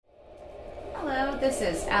This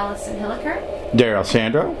is Allison Hilliker. Daryl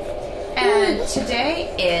Sandro. And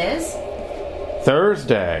today is...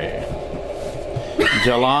 Thursday.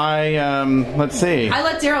 July, let's see. I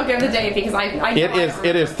let Daryl give the date because I know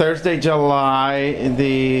It is Thursday, July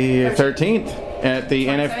the 13th at the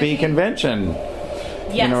NFB convention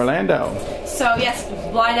in Orlando. So, yes,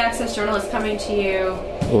 Blind Access Journal is coming to you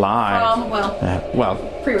live. From,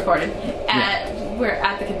 pre-recorded. We're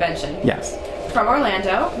at the convention. Yes. From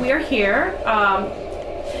Orlando. We are here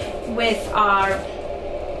with our...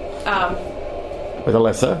 with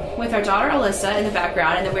Alyssa. With our daughter Alyssa in the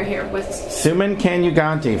background, and then we're here with... Suman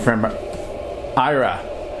Kanuganti from Aira.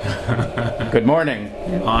 Good morning.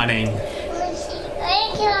 Good morning.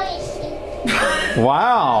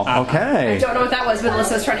 Wow, okay. I don't know what that was, but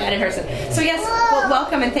Alyssa's trying to edit hers. So yes,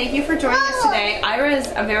 welcome and thank you for joining us today. Aira is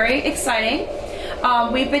very exciting.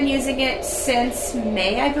 We've been using it since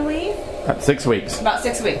May, I believe. 6 weeks. About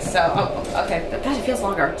 6 weeks. So, okay. Gosh, it feels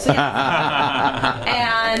longer. So, yeah.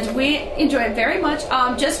 And we enjoy it very much.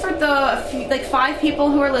 Just for the 5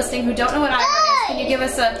 people who are listening who don't know what Aira is, can you give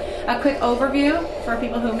us a quick overview for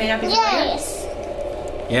people who may not be familiar?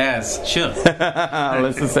 Yes, sure.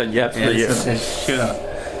 Alyssa said yes for you. Sure.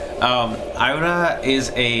 Aira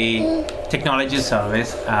is a technology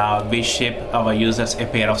service. We ship our users a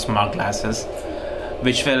pair of smart glasses,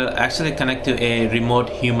 which will actually connect to a remote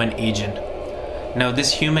human agent. Now,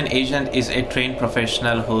 this human agent is a trained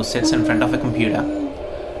professional who sits in front of a computer,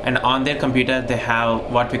 and on their computer they have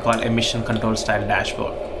what we call a mission control style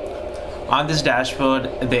dashboard. On this dashboard,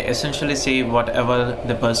 they essentially see whatever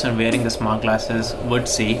the person wearing the smart glasses would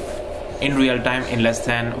see in real time in less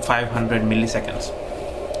than 500 milliseconds.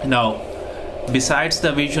 Now, besides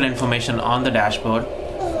the visual information on the dashboard,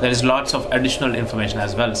 there is lots of additional information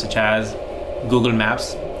as well, such as Google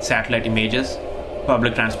Maps, satellite images,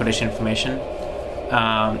 public transportation information,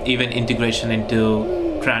 even integration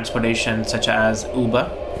into transportation such as Uber.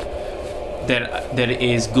 There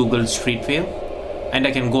is Google Street View, and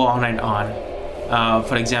I can go on and on.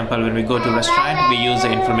 For example, when we go to a restaurant, we use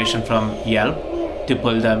the information from Yelp to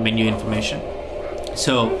pull the menu information.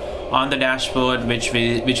 So on the dashboard, which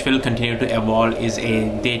will continue to evolve, is a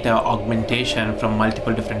data augmentation from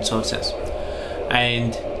multiple different sources.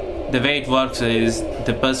 And the way it works is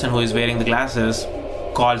the person who is wearing the glasses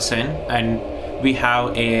calls in, and we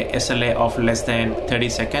have a SLA of less than 30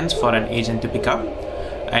 seconds for an agent to pick up.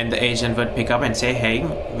 And the agent would pick up and say, "Hey,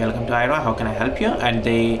 welcome to Aira, how can I help you?" And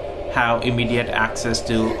they have immediate access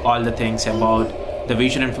to all the things about the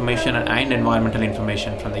visual information and environmental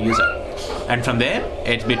information from the user. And from there,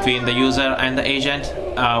 it's between the user and the agent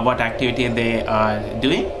what activity they are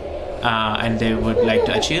doing and they would like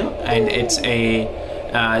to achieve. And it's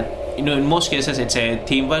in most cases, it's a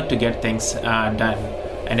teamwork to get things done.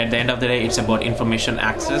 And at the end of the day, it's about information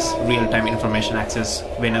access, real-time information access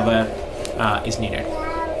whenever is needed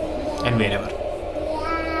and wherever.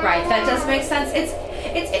 Right, that does make sense.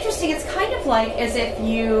 It's interesting. It's kind of like as if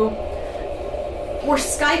you were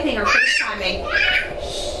Skyping or FaceTiming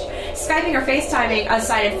a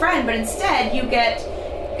sighted friend, but instead you get,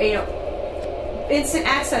 instant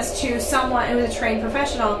access to someone who is a trained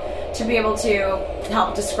professional to be able to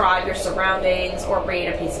help describe your surroundings or read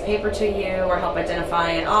a piece of paper to you or help identify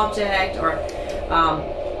an object or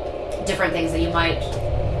different things that you might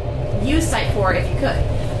use sight for if you could.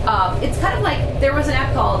 It's kind of like there was an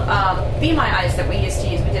app called Be My Eyes that we used to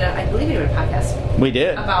use. I believe we did a podcast. We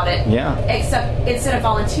did. About it. Yeah. Except instead of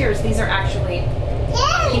volunteers, these are actually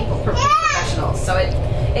people, professionals. So it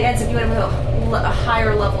ends up doing a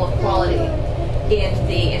higher level of quality in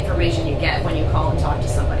the information you get when you call and talk to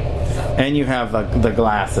somebody. So. And you have the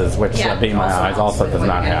glasses, which Be My Eyes also does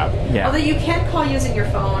not have. Yeah. Although you can call using your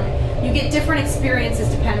phone, you get different experiences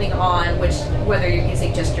depending on whether you're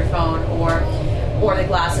using just your phone or the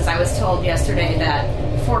glasses. I was told yesterday that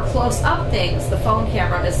for close-up things, the phone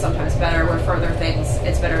camera is sometimes better. Where further things,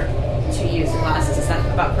 it's better to use the glasses. Is that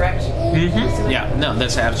about correct? Mm-hmm. Yeah, no,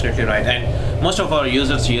 that's absolutely right. And most of our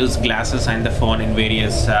users use glasses and the phone in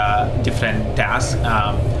various different tasks.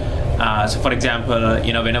 So, for example,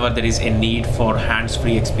 whenever there is a need for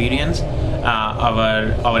hands-free experience,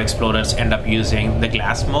 our explorers end up using the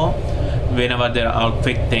glass more. Whenever there are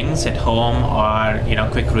quick things at home or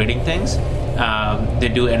quick reading things, they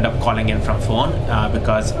do end up calling in from phone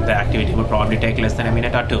because the activity would probably take less than a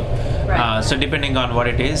minute or two. Right. So depending on what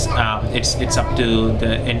it is, it's up to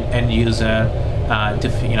the end user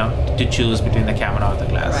to choose between the camera or the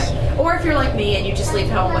glass. Right. Or if you're like me and you just leave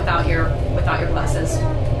home without your glasses.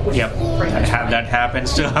 Yep, that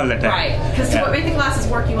happens too all the time. Right, because to make the glasses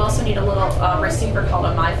work, you also need a little receiver called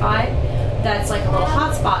a MiFi. That's like a little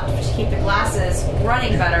hotspot to keep the glasses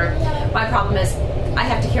running better. My problem is I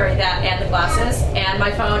have to carry that and the glasses and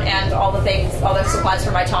my phone and all the things, all the supplies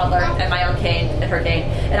for my toddler and my own cane and her cane,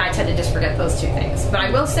 and I tend to just forget those two things. But I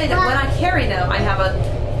will say that when I carry them, I have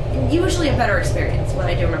usually a better experience when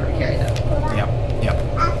I do remember to carry them.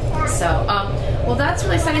 Yep. So, well, that's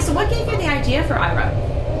really exciting. So what gave you the idea for Aira?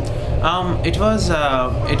 It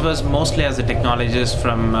was mostly as a technologist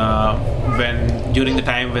from during the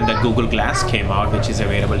time when the Google Glass came out, which is a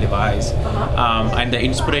wearable device, and the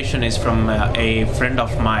inspiration is from a friend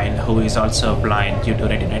of mine who is also blind due to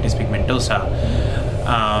retinitis pigmentosa.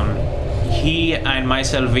 He and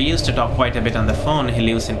myself, we used to talk quite a bit on the phone. He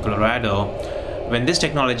lives in Colorado. When this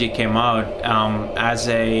technology came out, as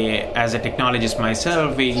a technologist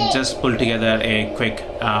myself, we just pulled together a quick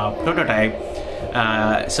prototype.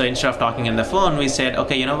 So instead of talking on the phone, we said,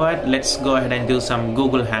 okay, you know what, let's go ahead and do some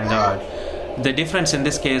Google Hangout. The difference in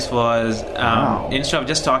this case was instead of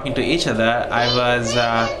just talking to each other, I was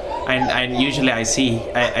and usually I see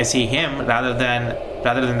him rather than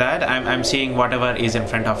that I'm seeing whatever is in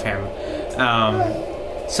front of him.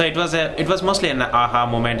 So it was mostly an aha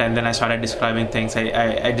moment, and then I started describing things.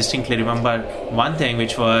 I distinctly remember one thing,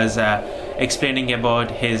 which was explaining about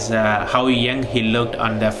his how young he looked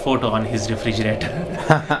on the photo on his refrigerator.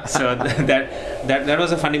 So that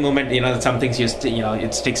was a funny moment. Some things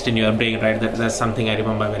it sticks in your brain, right? That's something I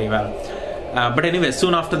remember very well. But anyway,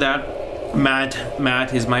 soon after that,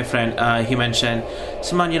 Matt is my friend. He mentioned,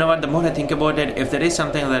 Suman, you know what? The more I think about it, if there is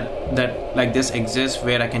something that like this exists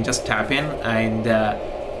where I can just tap in and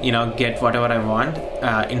get whatever I want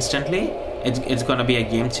instantly, it's going to be a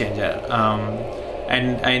game changer.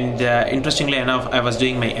 And interestingly enough, I was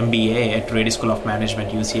doing my MBA at Radio School of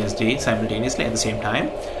Management, UCSD, simultaneously at the same time.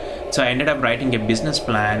 So I ended up writing a business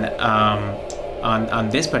plan on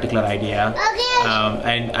this particular idea,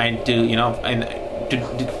 and to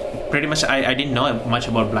pretty much, I didn't know much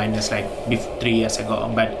about blindness like 3 years ago,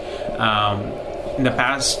 but in the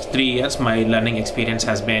past 3 years, my learning experience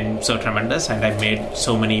has been so tremendous, and I've made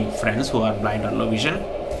so many friends who are blind or low vision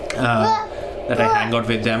that I hang out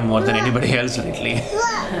with them more than anybody else lately.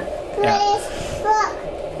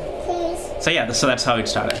 So that's how it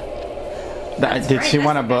started. Did she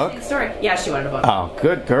want a book? Story. Yeah, she wanted a book. Oh,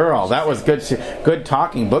 good girl. That was good. Good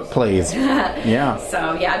talking. Book, please. Yeah.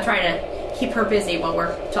 So yeah, I'm trying to keep her busy while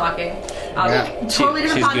we're talking. Totally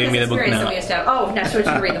different she's podcast giving me the book experience now. than we used to have. Oh, now she wants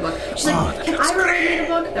you to read the book. She's like, can I read the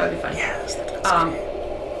book? That would be fun. Yes,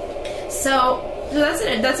 So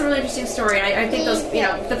that's a really interesting story, and I think those,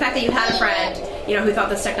 the fact that you had a friend, who thought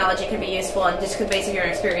this technology could be useful, and just based on your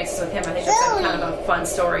experiences with him, I think that's kind of a fun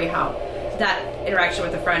story. How that interaction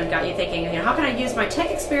with a friend got you thinking, how can I use my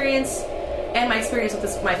tech experience and my experience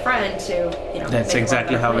with my friend to, That's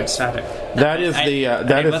exactly how it started.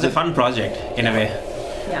 It was a fun project in a way.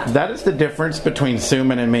 Yeah. That is the difference between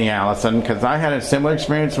Suman and me, Allison, because I had a similar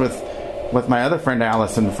experience with my other friend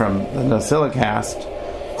Allison from the NosillaCast.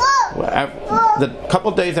 The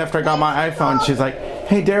couple days after I got my iPhone, she's like,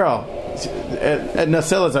 "Hey, Daryl,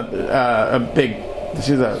 Nosilla's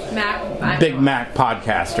she's a big Mac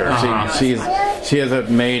podcaster. She has a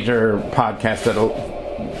major podcast that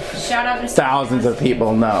shout out to thousands of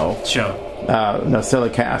people know. Sure.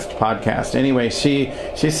 NosillaCast podcast. Anyway, she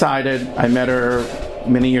cited. I met her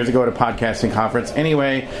many years ago at a podcasting conference.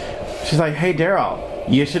 Anyway, she's like, "Hey, Daryl,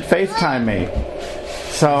 you should FaceTime me."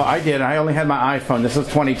 So I did. I only had my iPhone. This was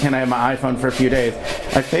 2010. I had my iPhone for a few days.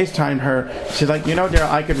 I FaceTimed her. She's like,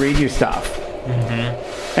 Daryl, I could read you stuff.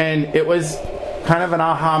 Mm-hmm. And it was kind of an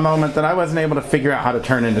aha moment that I wasn't able to figure out how to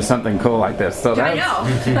turn into something cool like this. So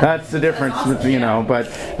that's the difference, that's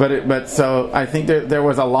awesome, But so I think there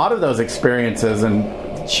was a lot of those experiences, and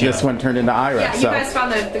this one turned into Aira. Yeah, you guys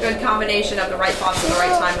found the good combination of the right thoughts at the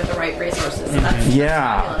right time with the right resources. That's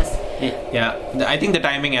fabulous. Yeah, I think the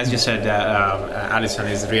timing, as you said, Alison,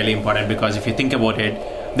 is really important, because if you think about it,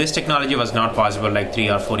 this technology was not possible like 3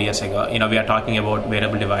 or 4 years ago. We are talking about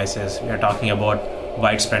wearable devices. We are talking about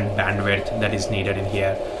widespread bandwidth that is needed in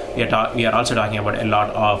here. We are also talking about a lot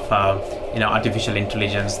of artificial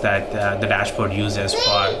intelligence that the dashboard uses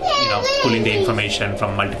for pulling the information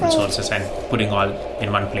from multiple sources and putting all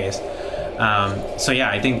in one place.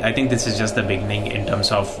 I think this is just the beginning in terms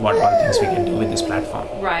of what all things we can do with this platform.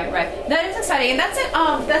 Right. That is exciting, and that's it.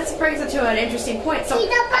 That brings it to an interesting point. So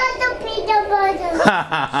peanut butter. She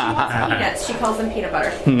wants peanuts. She calls them peanut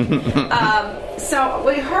butter. So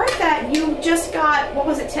we heard that you just got, what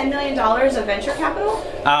was it, $10 million of venture capital?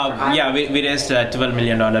 We raised $12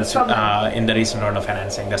 million in the recent round of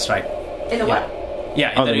financing. That's right. In the what?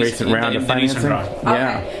 Yeah, in the recent round of financing.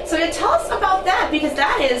 Yeah. Okay. So tell us about that, because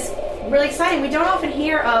that is really exciting. We don't often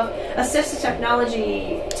hear of assistive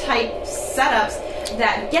technology type setups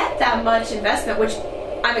that get that much investment, which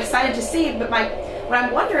I'm excited to see. But what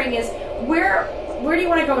I'm wondering is where do you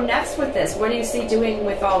want to go next with this? What do you see doing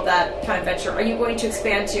with all that kind of venture? Are you going to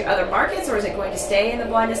expand to other markets, or is it going to stay in the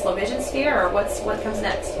blindness, low vision sphere, or what comes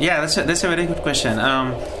next? Yeah, that's a very good question.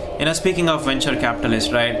 Speaking of venture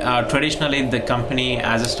capitalists, right? Traditionally, the company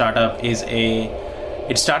as a startup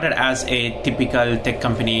it started as a typical tech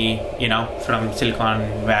company, from Silicon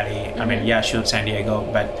Valley. I mean, yeah, sure, San Diego,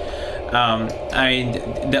 but and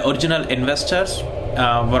the original investors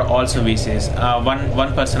were also VCs.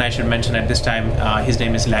 One person I should mention at this time, his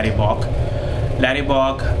name is Larry Bock. Larry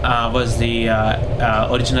Bock was the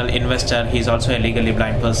original investor. He's also a legally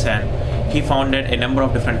blind person. He founded a number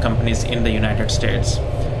of different companies in the United States.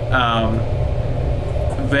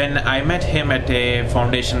 When I met him at a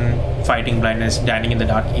Foundation Fighting Blindness Dining in the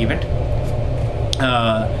Dark event,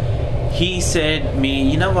 he said me,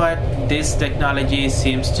 you know what, this technology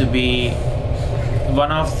seems to be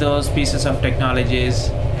one of those pieces of technologies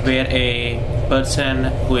where a person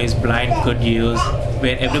who is blind could use,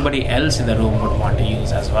 where everybody else in the room would want to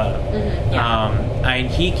use as well. Mm-hmm. Yeah. And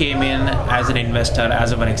he came in as an investor,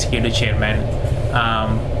 as our executive chairman,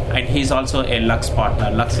 and he's also a Lux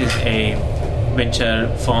partner. Lux is a venture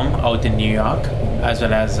firm out in New York, as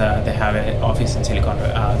well as they have an office in Silicon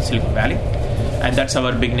Valley, and that's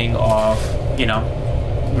our beginning of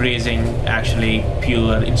raising actually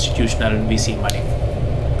pure institutional VC money.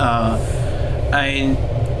 And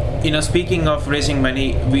speaking of raising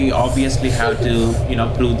money, we obviously have to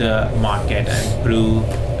prove the market and prove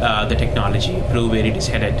the technology, prove where it is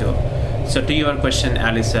headed to. So to your question,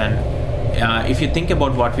 Alison, if you think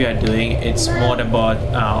about what we are doing, it's more about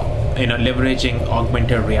leveraging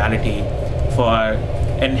augmented reality for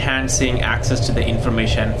enhancing access to the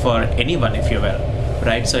information for anyone, if you will,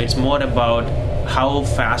 right? So it's more about how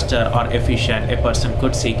faster or efficient a person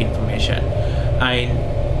could seek information. And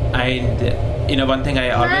one thing I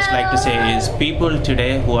always like to say is people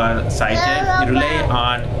today who are sighted rely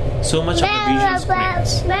on so much of the visual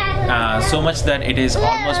screens, so much that it is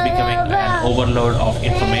almost becoming an overload of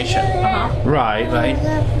information. Right.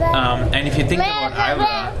 And if you think about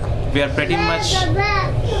Aira, we are pretty much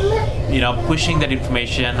pushing that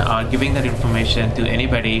information or giving that information to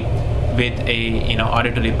anybody with a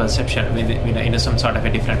auditory perception in some sort of a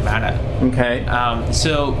different manner. Okay.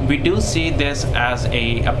 So we do see this as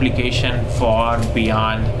a application for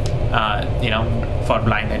beyond for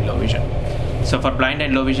blind and low vision. So for blind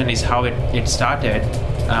and low vision is how it started,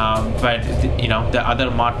 but the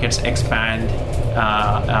other markets expand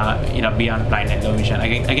beyond blind and low vision.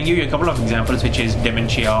 I can give you a couple of examples, which is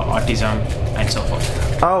dementia, autism, and so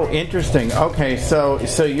forth. Oh, interesting. Okay, so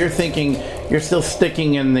you're thinking you're still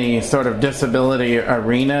sticking in the sort of disability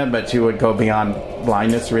arena, but you would go beyond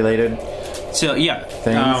blindness related. So yeah,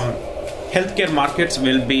 healthcare markets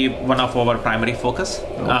will be one of our primary focus.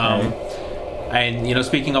 Okay. And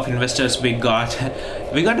speaking of investors, we got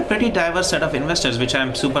a pretty diverse set of investors, which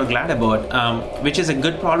I'm super glad about. Which is a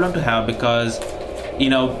good problem to have because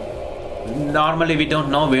normally we don't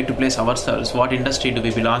know where to place ourselves. What industry do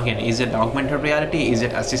we belong in? Is it augmented reality? Is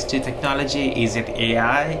it assistive technology? Is it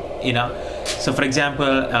AI? So for example,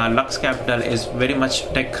 Lux Capital is very much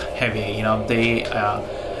tech heavy. They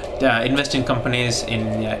invest in companies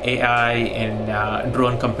in AI, in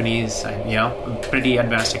drone companies, and pretty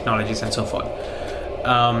advanced technologies and so forth.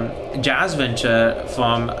 Jazz Venture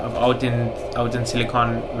from out in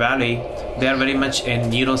Silicon Valley, they are very much in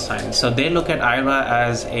neuroscience. So they look at Aira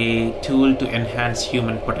as a tool to enhance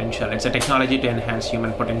human potential. It's a technology to enhance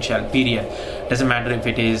human potential, period. Doesn't matter if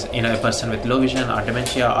it is a person with low vision or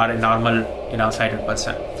dementia or a normal sighted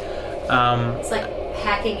person. It's like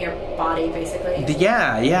hacking your body, basically.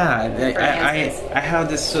 Yeah. I have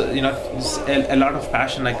this, a lot of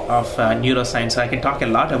passion of neuroscience. So I can talk a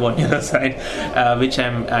lot about neuroscience, which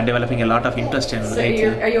I'm developing a lot of interest in. So are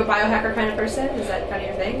you a biohacker kind of person? Is that kind of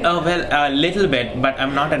your thing? Oh well, a little bit, but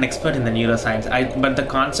I'm not an expert in the neuroscience. But the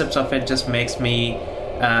concepts of it just makes me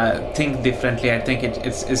think differently. I think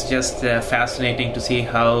it's just fascinating to see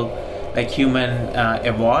how human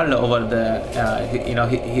evolved over the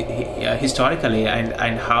historically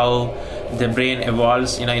and how the brain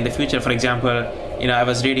evolves in the future. For example, I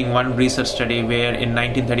was reading one research study where in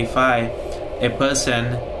 1935 a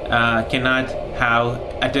person cannot have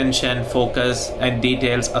attention, focus and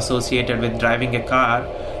details associated with driving a car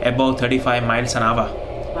above 35 miles an hour.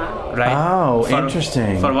 Wow. Right? Oh,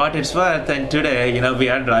 interesting. For what it's worth, and today we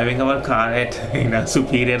are driving our car at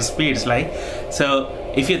superior speeds. So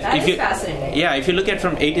if you fascinating. Yeah, if you look at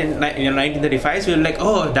from 1935s, we're like,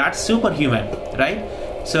 oh, that's superhuman, right?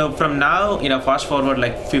 So from now, fast forward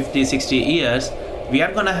 50, 60 years, we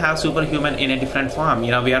are gonna have superhuman in a different form.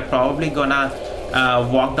 We are probably gonna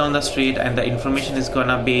walk down the street, and the information is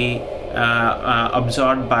gonna be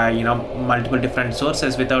absorbed by multiple different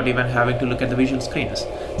sources without even having to look at the visual screens.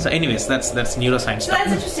 So anyways, that's neuroscience. So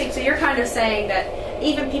that's interesting. So you're kind of saying that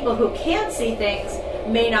even people who can see things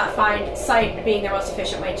may not find sight being their most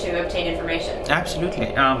efficient way to obtain information. Absolutely.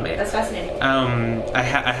 That's fascinating. I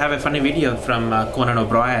have a funny video from Conan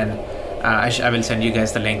O'Brien. I will send you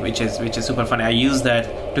guys the link, which is super funny. I use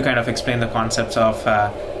that to kind of explain the concepts of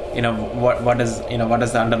what is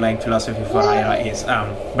the underlying philosophy for Aira is.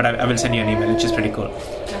 But I will send you an email, which is pretty cool.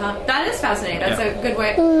 That is fascinating. That's a good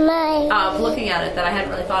way of looking at it that I hadn't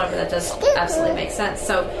really thought of, but that does absolutely make sense.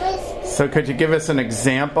 So could you give us an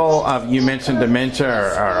example of, you mentioned dementia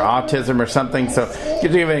or autism or something, so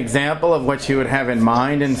could you give an example of what you would have in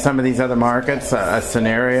mind in some of these other markets, a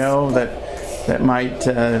scenario that might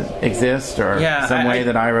exist, or some way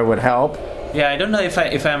that Aira would help? Yeah, I don't know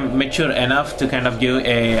if I'm mature enough to kind of give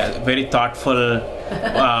a very thoughtful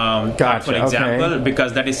example,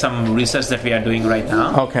 because that is some research that we are doing right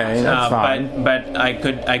now. Okay, that's fine. But I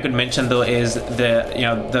could mention though is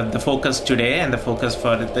the focus today and the focus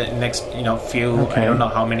for the next few I don't know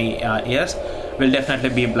how many years will definitely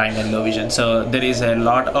be blind and low vision. So there is a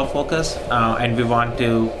lot of focus, and we want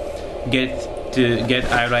to get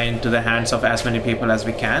Aira into the hands of as many people as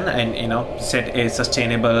we can, and set a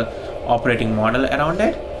sustainable operating model around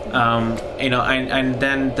it. And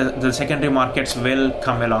then the secondary markets will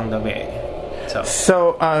come along the way.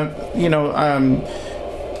 So I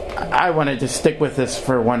wanted to stick with this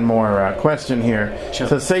for one more question here. Sure.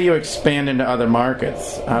 So say you expand into other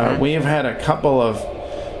markets. We've had a couple of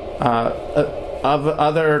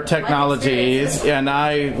other technologies, and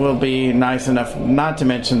I will be nice enough not to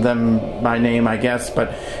mention them by name, I guess,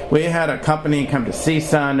 but we had a company come to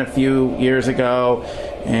CSUN a few years ago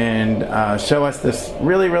and show us this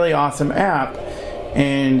really, really awesome app,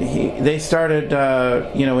 and they started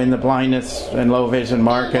in the blindness and low vision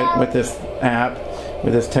market with this app,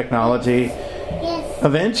 with this technology.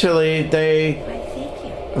 Eventually they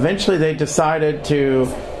decided to,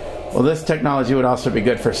 well, this technology would also be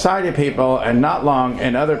good for sighted people, and not long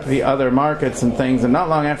in other markets and things, and not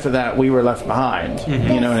long after that we were left behind.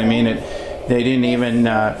 You know what I mean? They didn't even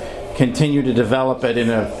continue to develop it in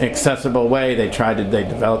an accessible way. They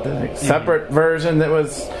developed a separate version that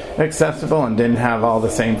was accessible and didn't have all the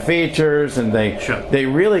same features, and they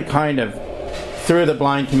really kind of threw the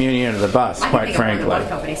blind community under the bus, quite frankly. One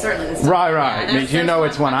company, certainly. Right. I mean, you know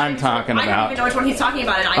which one I'm talking about. I don't even know which one he's talking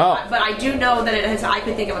about, but I do know that I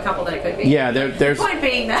could think of a couple that it could be. Yeah, there's. The point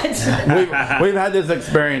being that we've had this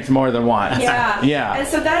experience more than once. Yeah. And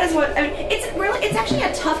so that is what it's actually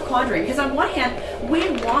a tough quandary, because on one hand we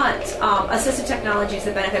want assistive technologies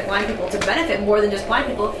that benefit blind people to benefit more than just blind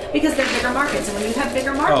people, because they're bigger markets, and when you have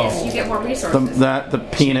bigger markets, you get more resources. The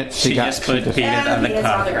peanuts she just put peanuts on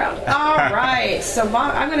the ground. All right. So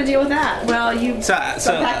I'm going to deal with that. Well, you back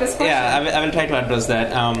this question. Yeah, I will try to address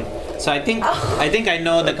that. So I think I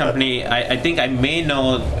know the company. I think I may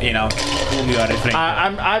know whom you are referring to.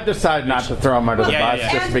 I've decided not to throw them under the bus.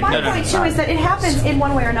 Yeah. Just And because my point too is that it happens in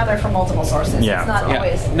one way or another from multiple sources. Yeah. It's not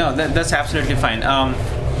always. No, that's absolutely fine.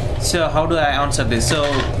 So how do I answer this? So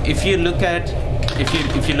if you look at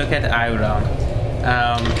Aira,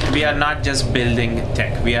 we are not just building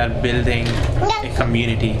tech. We are building a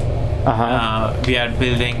community. We are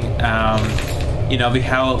building, we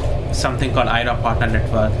have something called Aira Partner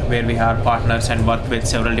Network, where we have partners and work with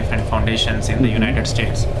several different foundations in the United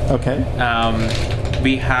States. Okay.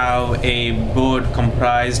 We have a board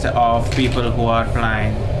comprised of people who are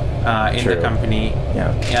blind in the company.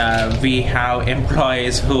 Yeah. We have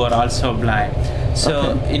employees who are also blind.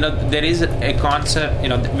 So there is a concept.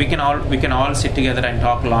 We can all sit together and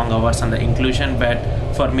talk long hours on the inclusion, but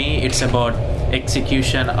for me, it's about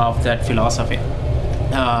execution of that philosophy,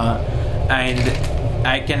 and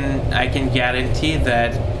I can guarantee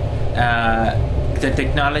that the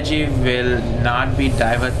technology will not be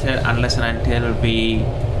diverted unless and until we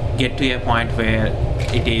get to a point where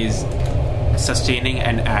it is sustaining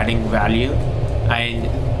and adding value, and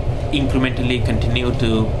incrementally continue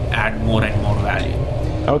to add more and more value.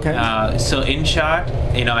 Okay. So in short,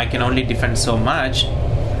 I can only defend so much,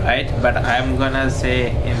 right? But I'm gonna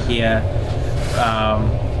say in here,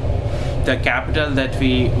 the capital that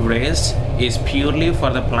we raised is purely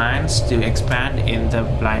for the plans to expand in the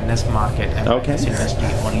blindness market and blindness industry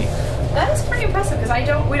only. That is pretty impressive, because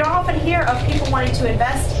we don't often hear of people wanting to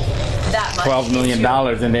invest that much. $12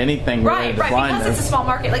 million in anything related to blindness. Because it's a small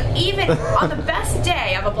market. Like, even on the best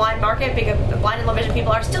day of a blind market, because the blind and low vision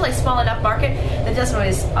people are still a small enough market that doesn't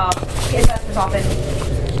always investors often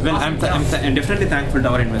Well, I'm definitely thankful to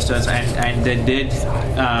our investors, and they did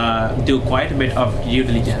do quite a bit of due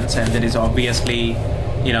diligence, and there is obviously,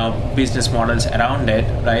 business models around it,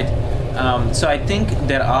 right? So I think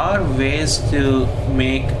there are ways to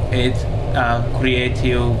make it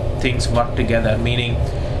creative things work together, meaning,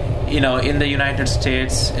 in the United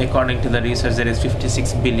States, according to the research, there is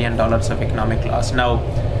 $56 billion of economic loss. Now,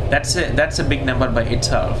 that's a big number by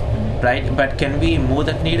itself, right? But can we move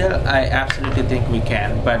that needle? I absolutely think we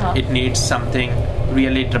can, but it needs something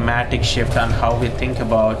really dramatic shift on how we think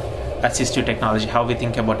about assistive technology, how we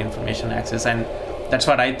think about information access, and that's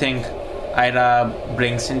what I think Aira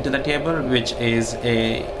brings into the table, which is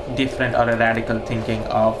a different or a radical thinking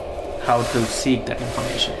of how to seek that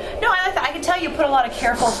information. No, I like that. I can tell you put a lot of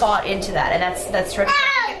careful thought into that, and that's terrific.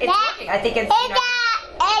 It's working. I think it's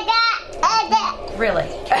really.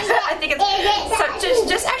 I think it's so.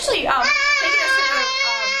 Just actually taking us to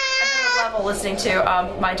another level. Listening to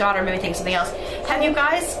my daughter maybe think something else. Have you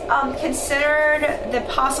guys considered the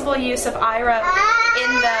possible use of Aira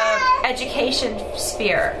in the education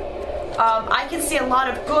sphere? I can see a lot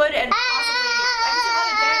of good and possibly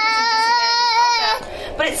advantages and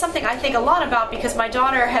disadvantages, but it's something I think a lot about because my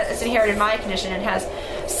daughter has inherited my condition and has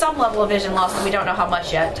some level of vision loss, but we don't know how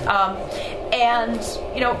much yet. And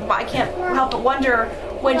I can't help but wonder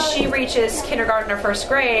when she reaches kindergarten or first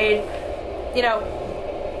grade,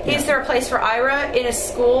 is there a place for Aira in a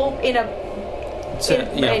school in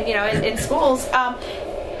schools?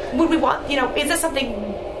 Would we want? Is this something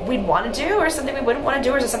we'd want to do, or something we wouldn't want to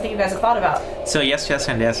do, or is it something you guys have thought about? So yes,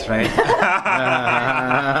 and yes, right?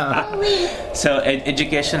 So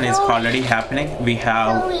education is already happening. We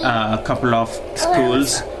have a couple of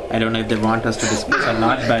schools. I don't know if they want us to discuss or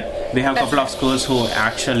not, but we have a couple of schools who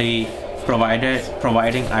actually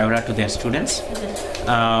providing Aira to their students.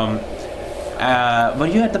 Were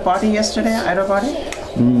you at the party yesterday, Aira party?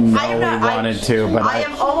 No, we wanted to, but I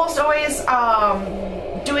am almost always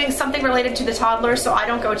doing something related to the toddlers, so I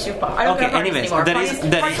don't go too far. I don't go to parties anymore.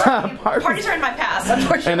 Parties are in my past,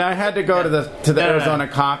 unfortunately. And I had to go to the Arizona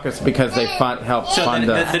caucus because they helped fund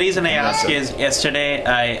the reason I ask is yesterday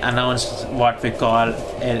I announced what we call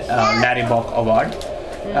a Larry Bock Award.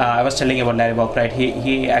 I was telling you about Larry Bock, right?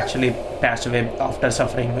 He actually passed away after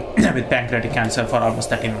suffering with pancreatic cancer for almost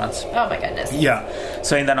 13 months. Oh my goodness. Yeah.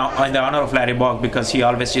 So in the honor of Larry Bock, because he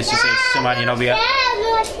always used to say, Suman,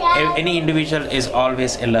 any individual is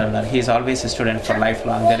always a learner. He is always a student for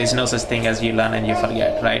lifelong. There is no such thing as you learn and you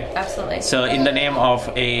forget, right? Absolutely. So in the name of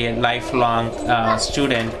a lifelong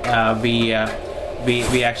student, we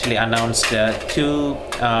actually announced 2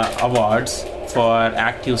 awards for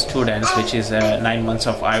active students, which is 9 months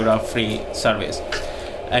of Aira free service.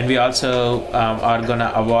 And we also are going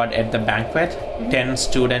to award at the banquet 10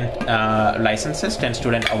 student licenses, 10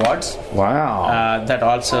 student awards. Wow. That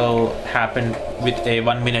also happened with a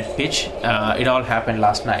 1-minute pitch. It all happened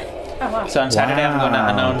last night. Oh, wow. So on Saturday I'm going to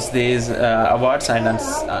announce these awards, and on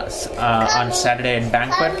Saturday at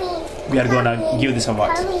banquet we are going to give these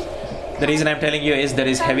awards. The reason I'm telling you is there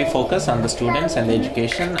is heavy focus on the students and the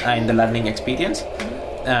education and the learning experience,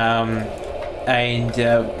 and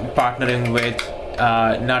partnering with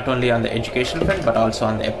not only on the education front but also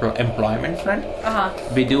on the employment front.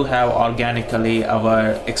 We do have organically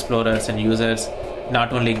our explorers and users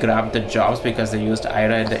not only grab the jobs because they used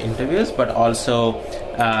Aira at the interviews, but also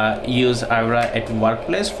use Aira at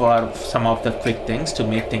workplace for some of the quick things to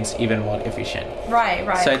make things even more efficient. Right.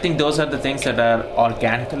 So I think those are the things that are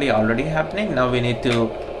organically already happening. Now we need to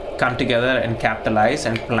come together and capitalize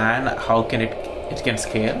and plan how can it can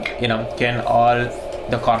scale. Can all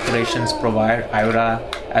the corporations provide Aira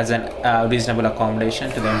as a reasonable accommodation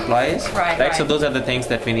to the employees? Right. So those are the things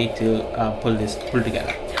that we need to pull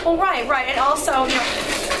together. Well, right, and also,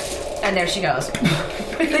 and there she goes.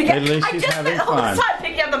 At least she's having fun. I just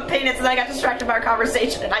picking up the peanuts, and I got distracted by our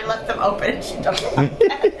conversation, and I left them open. And she doesn't like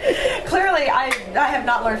that. Clearly, I have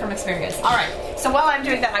not learned from experience. All right. So while I'm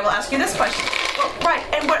doing that, I will ask you this question. Right,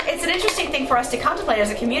 and it's an interesting thing for us to contemplate as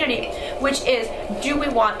a community, which is, do we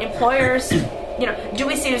want employers? Do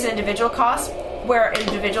we see it as an individual cost where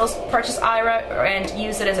individuals purchase Aira and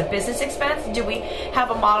use it as a business expense? Do we have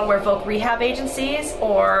a model where voc rehab agencies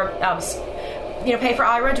or pay for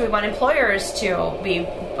Aira? Do we want employers to be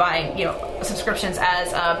buying subscriptions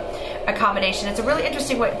as a combination? It's a really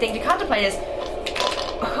interesting thing to contemplate. Is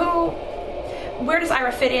where does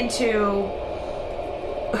Aira fit into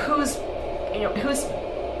whose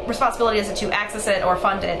responsibility is it to access it or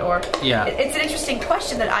fund it, or it's an interesting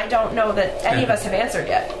question that I don't know that any of us have answered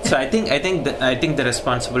yet. So I think the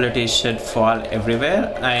responsibility should fall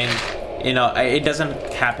everywhere, and it doesn't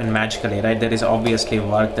happen magically, right? There is obviously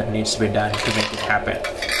work that needs to be done to make it happen.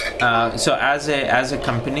 So as a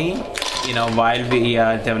company, while we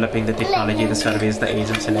are developing the technology, the service, the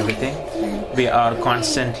agents, and everything, we are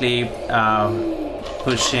constantly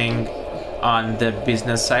pushing on the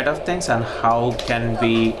business side of things, and how can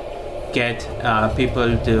we get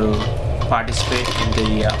people to participate in the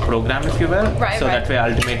program, if you will, that way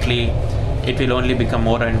ultimately it will only become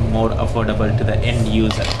more and more affordable to the end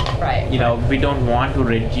user. We don't want to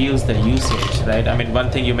reduce the usage, right? I mean, one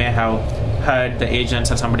thing you may have heard the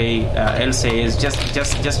agents or somebody else say is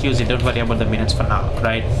just use it, don't worry about the minutes for now,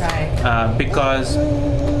 right? Because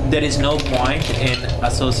there is no point in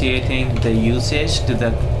associating the usage to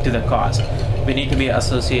the cost. We need to be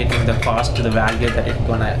associating the cost to the value that it's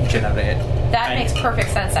gonna generate. That makes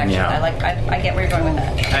perfect sense, actually. I get where you're going with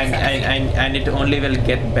that. And it only will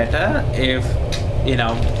get better if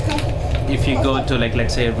you go to, like,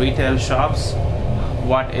 let's say retail shops.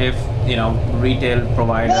 What if retail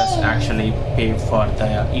providers actually pay for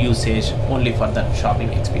the usage only for the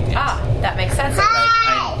shopping experience? That makes sense.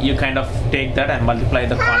 Right? And you kind of take that and multiply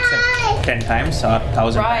the concept 10 times or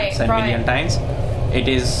 1,000 times and million times. It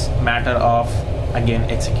is matter of, again,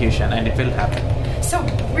 execution, and it will happen. So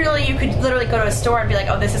really, you could literally go to a store and be like,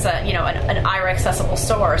 "Oh, this is an Aira accessible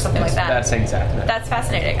store," or something like that. That's exactly right. That's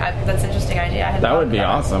fascinating. That's an interesting idea. That would be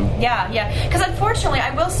awesome. Yeah. Because unfortunately,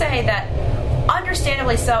 I will say that,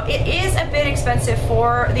 understandably so, it is a bit expensive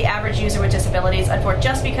for the average user with disabilities,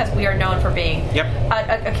 just because we are known for being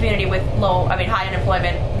a community with high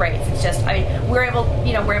unemployment rates. It's just, we're able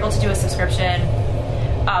to do a subscription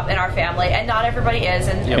in our family, and not everybody is,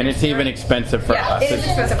 and it's even expensive for us. It is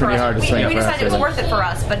expensive for us. We decided it was worth it for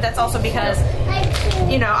us, but that's also because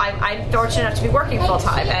I'm fortunate enough to be working full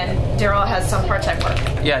time, and Daryl has some part time work.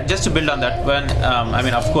 Yeah, just to build on that one,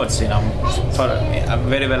 of course, I'm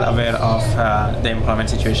very well aware of the employment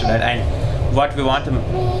situation, right? And what we want to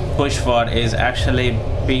push for is actually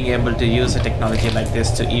being able to use a technology like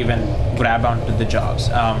this to even grab onto the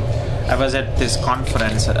jobs. I was at this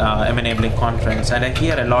conference, enabling conference, and I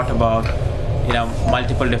hear a lot about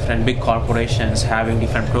multiple different big corporations having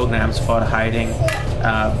different programs for hiring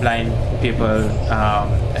blind people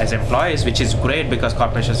as employees, which is great because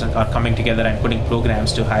corporations are coming together and putting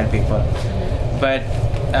programs to hire people. But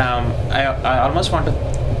I almost want to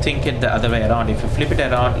think it the other way around. If you flip it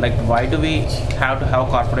around, like, why do we have to have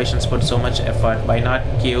corporations put so much effort? Why not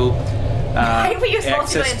give we use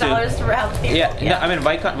 $multi-million to help people?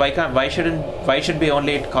 Why should be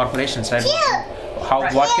only corporations, right?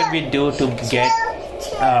 What can we do to get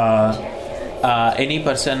any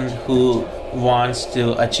person who wants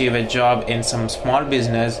to achieve a job in some small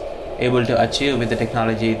business able to achieve with the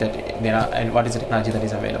technology that and what is the technology that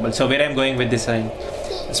is available? So where I'm going with this,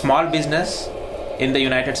 small business in the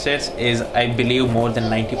United States is, I believe, more than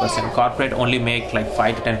 90%. Corporate only make like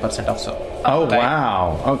 5 to 10% of so. Oh, right?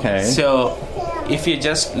 Wow. Okay. So if you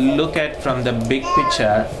just look at from the big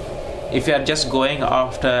picture, if you are just going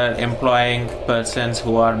after employing persons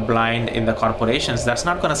who are blind in the corporations, that's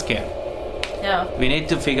not going to scale. No. We need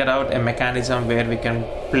to figure out a mechanism where we can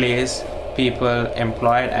place people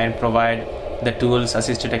employed and provide the tools,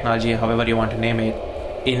 assistive technology, however you want to name it,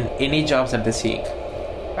 in any jobs that they seek.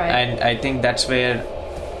 Right. And I think that's where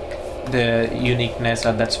the uniqueness,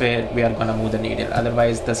 or that's where we are going to move the needle.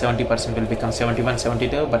 Otherwise, the 70% will become 71,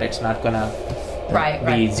 72, but it's not going to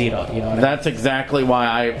be zero. That's exactly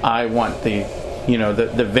why I want the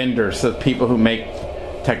vendors, the people who make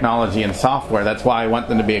technology and software. That's why I want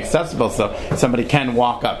them to be accessible, so somebody can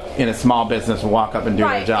walk up in a small business, walk up and do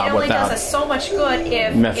their job it only without does us so much good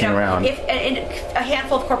if messing around. If a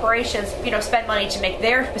handful of corporations spend money to make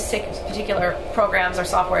their particular programs or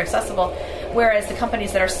software accessible, whereas the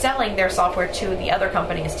companies that are selling their software to the other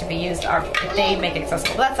companies to be used they make it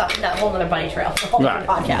accessible. That's a whole other bunny trail, a whole other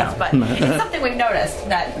podcast, but it's something we've noticed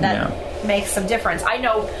that makes some difference. I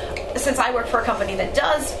know, since I work for a company that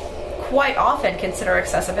does quite often consider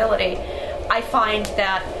accessibility, I find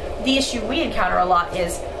that the issue we encounter a lot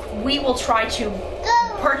is we will try to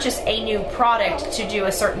purchase a new product to do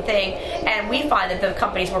a certain thing, and we find that the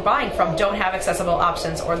companies we're buying from don't have accessible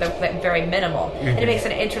options, or they're very minimal. Mm-hmm. And it makes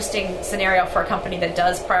an interesting scenario for a company that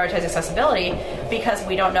does prioritize accessibility, because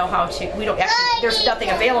we don't know there's nothing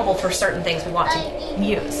available for certain things we want to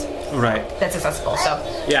use. Right. That's accessible. So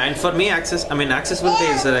yeah, and for me, accessibility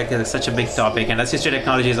is such a big topic, and assistive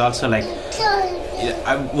technology is also like,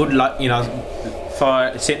 I would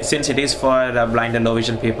since it is for blind and low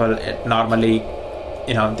vision people, normally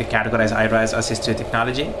they categorize Aira as assistive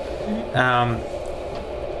technology. Mm-hmm.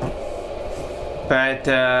 But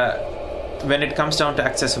when it comes down to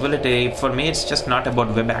accessibility, for me, it's just not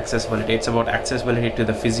about web accessibility. It's about accessibility to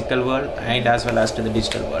the physical world and as well as to the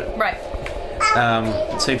digital world. Right.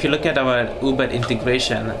 So if you look at our Uber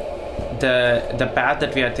integration, the path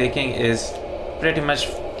that we are taking is pretty much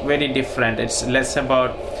very different. It's less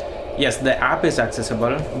about, yes, the app is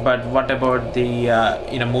accessible, but what about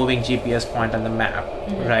the moving GPS point on the map,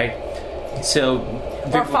 right? So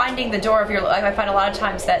or finding the door of your life. I find a lot of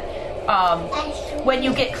times that when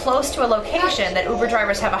you get close to a location, that Uber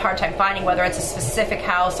drivers have a hard time finding whether it's a specific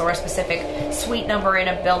house or a specific suite number in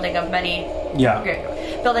a building of many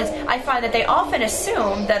buildings. I find that they often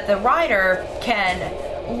assume that the rider can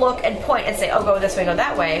look and point and say, "Oh, go this way, go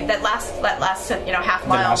that way." That last half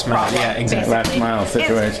mile last mile, problem. yeah, exactly. Last mile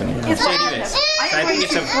situation. It's So anyways, I'm going to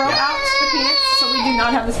throw out the peanuts, so we do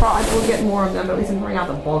not have this problem. We'll get more of them, but at least I'm throwing out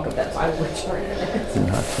the bulk of them, so I will return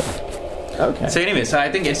it. Okay. So anyway, so I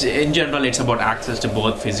think it's in general it's about access to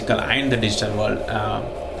both physical and the digital world.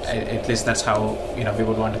 At least that's how we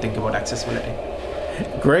would want to think about accessibility.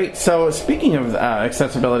 Great. So speaking of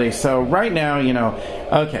accessibility, so right now,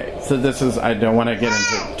 okay, so this is, I don't want to get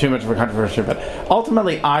into too much of a controversy, but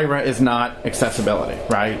ultimately Aira is not accessibility,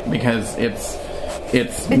 right? Because it's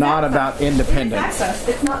not about independence. It's access.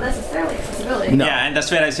 It's not necessarily accessibility. No. Yeah, and that's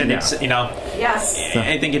where I said it's, Yes.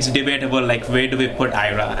 I think it's debatable, like where do we put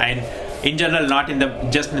Aira? And in general, not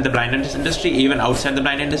just in the blind industry, even outside the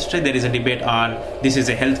blind industry, there is a debate on this is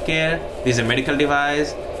a healthcare, this is a medical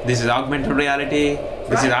device, this is augmented reality,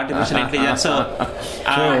 this is artificial intelligence. So,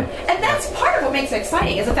 and that's part of what makes it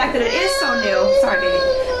exciting is the fact that it is so new. Sorry, baby.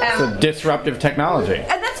 It's a disruptive technology.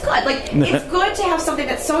 And that's good. Like, it's good to have something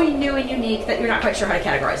that's so new and unique that you're not quite sure how to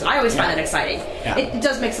categorize it. I always find that exciting. Yeah. It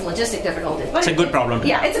does make some logistic difficulties. But it's a good problem to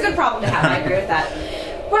have. Yeah, it's a good problem to have. I agree with that.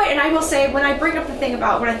 Right, and I will say, when I bring up the thing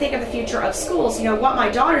about when I think of the future of schools, what my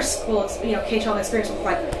daughter's school, K-12 experience will look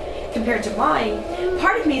like compared to mine,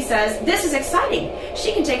 part of me says, this is exciting.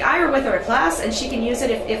 She can take Aira with her to class, and she can use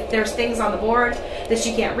it if there's things on the board that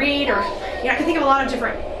she can't read, or, I can think of a lot of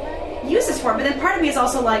different uses for it. But then part of me is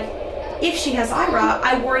also like, if she has Aira,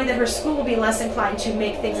 I worry that her school will be less inclined to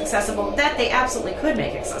make things accessible that they absolutely could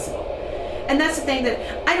make accessible. And that's the thing that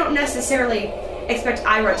I don't necessarily expect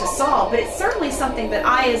Aira to solve, but it's certainly something that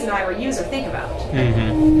I, as an Aira user, think about.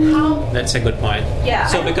 Mm-hmm. That's a good point. Yeah.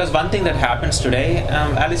 So, because one thing that happens today,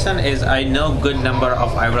 Alison, is I know good number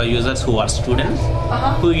of Aira users who are students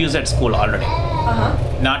who use at school already.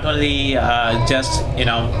 Not only just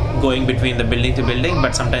going between the building to building,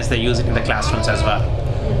 but sometimes they use it in the classrooms as well.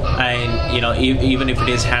 And even if it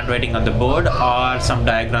is handwriting on the board or some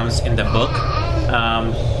diagrams in the book.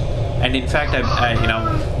 And in fact,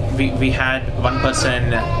 we had one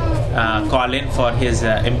person call in for his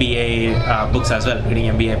MBA books as well, reading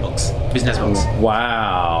MBA books, business books.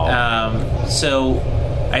 Wow. So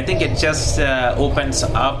I think it just opens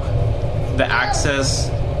up the access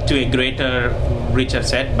to a greater, richer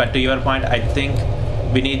set. But to your point, I think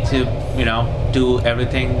we need to, do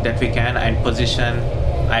everything that we can and position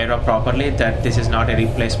Aira properly, that this is not a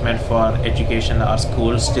replacement for education or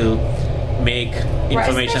schools to make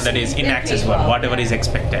information that is inaccessible, whatever is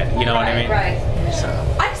expected. You know what I mean? Right. So.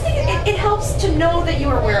 I just think it helps to know that you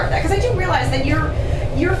are aware of that, because I do realize that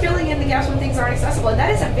you're filling in the gaps when things aren't accessible, and that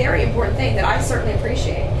is a very important thing that I certainly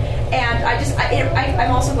appreciate. And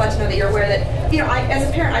I'm also glad to know that you're aware that, as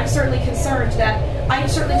a parent, I'm certainly concerned that I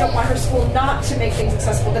certainly don't want her school not to make things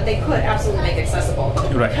accessible that they could absolutely make accessible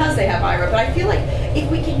because they have Aira. But I feel like if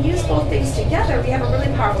we can use both things together, we have a really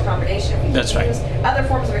powerful combination. If we can use other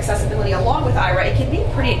forms of accessibility along with Aira, it can be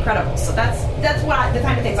pretty incredible. So that's what the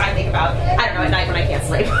kind of things I think about, I don't know, at night when I can't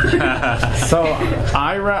sleep. So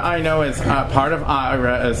Aira, I know, is part of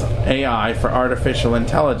Aira is AI for artificial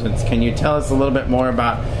intelligence. Can you tell us a little bit more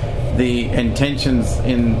about the intentions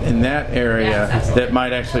in that area that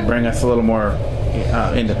might actually bring us a little more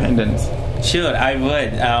independence? Sure, I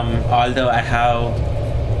would. Although I have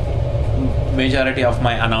majority of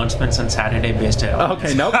my announcements on Saturday based on.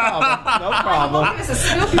 Okay, no problem. No problem. It's a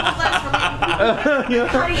scoop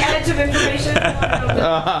cutting edge of information.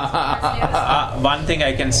 One thing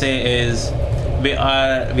I can say is we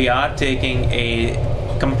are taking a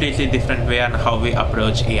completely different way on how we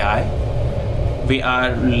approach AI. We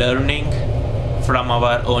are learning from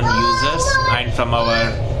our own users and from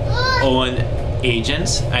our own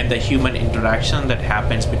agents and the human interaction that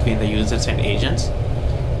happens between the users and agents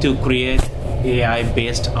to create AI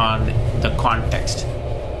based on the context.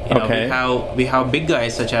 We have big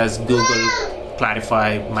guys such as Google,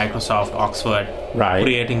 Clarify, Microsoft, Oxford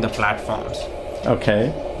creating the platforms.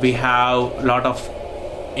 We have a lot of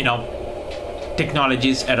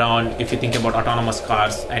technologies around, if you think about autonomous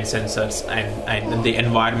cars and sensors and the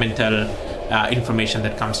environmental information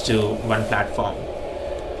that comes to one platform.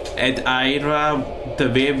 at Aira, the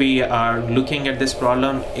way we are looking at this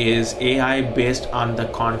problem is AI based on the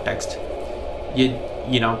context.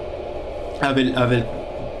 You know, I will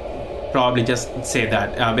probably just say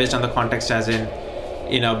that based on the context, as in,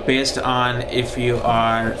 you know, based on if you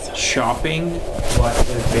are shopping, what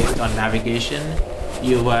is based on navigation,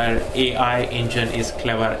 your AI engine is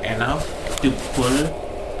clever enough to pull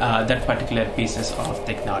that particular pieces of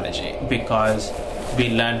technology, because we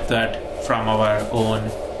learned that from our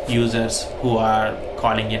own users who are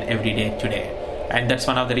calling in every day today. And that's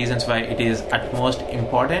one of the reasons why it is at most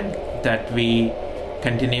important that we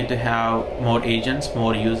continue to have more agents,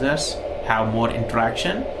 more users, have more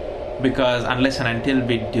interaction, because unless and until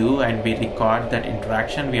we do and we record that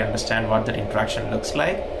interaction, we understand what that interaction looks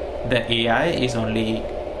like, the AI is only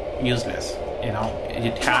useless. You know,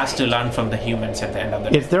 it has to learn from the humans at the end of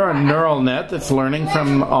the day. Is there a neural net that's learning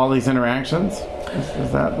from all these interactions?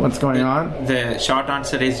 Is that what's going on? The short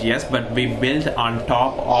answer is yes, but we build on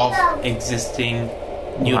top of existing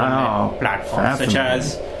neural net platforms, such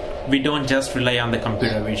as we don't just rely on the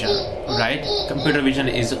computer vision, right? Computer vision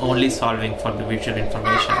is only solving for the visual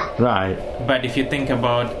information. Right. But if you think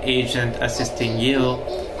about agent assisting you,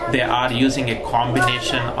 they are using a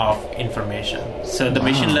combination of information. So the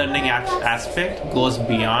machine learning aspect goes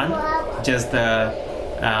beyond just the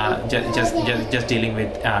just dealing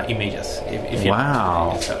with images. If you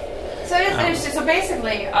wow. So it is interesting. So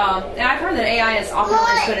basically, and I've heard that AI is often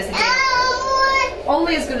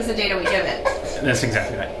only as good as the data we give it. That's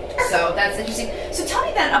exactly right. So that's interesting. So tell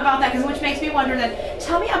me then about that, because which makes me wonder then,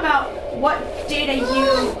 tell me about what data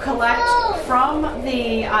you collect from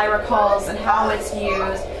the Aira calls and how it's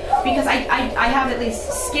used, because I have at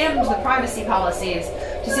least skimmed the privacy policies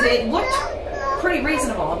to see that it looked pretty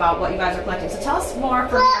reasonable about what you guys are collecting. So tell us more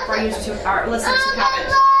for our users who are listeners who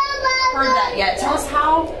haven't heard that yet. Tell us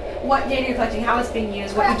what data you're collecting, how it's being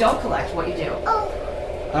used, what you don't collect, what you do.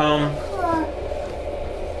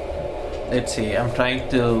 Let's see, I'm trying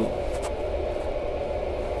to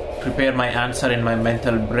prepare my answer in my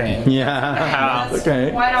mental brain. Yeah.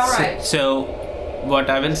 Okay. Quite all right. So what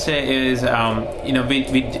I will say is, you know,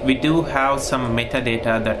 we do have some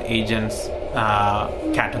metadata that agents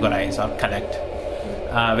categorize or collect.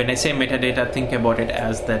 When I say metadata, think about it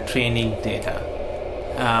as the training data.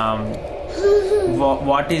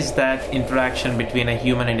 What is that interaction between a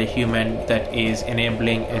human and a human that is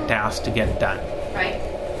enabling a task to get done? Right.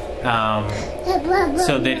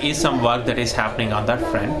 So there is some work that is happening on that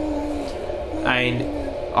front, and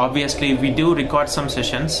obviously we do record some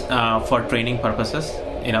sessions for training purposes,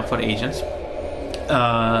 you know, for agents.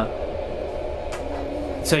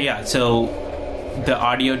 So the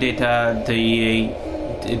audio data, the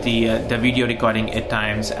video recording at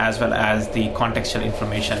times, as well as the contextual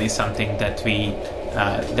information is something that we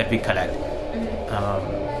collect.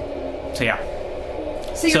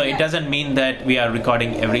 So it doesn't mean that we are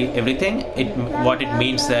recording everything. What it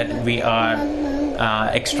means that we are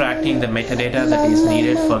extracting the metadata that is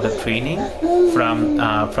needed for the training from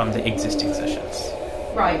the existing sessions.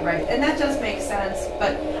 Right, and that does make sense.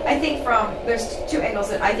 But I think there's two angles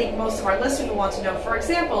that I think most of our listeners will want to know. For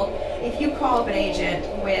example, if you call up an agent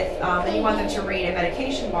with and you want them to read a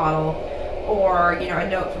medication bottle or a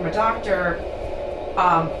note from a doctor.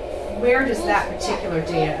 Where does that particular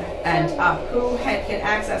data end up? Who can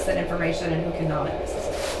access that information and who cannot access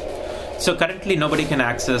it? So currently nobody can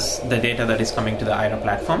access the data that is coming to the Aira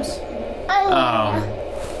platforms.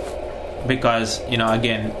 Because,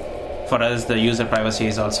 again, for us the user privacy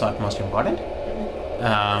is also utmost important.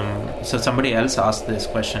 So somebody else asked this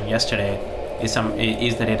question yesterday, is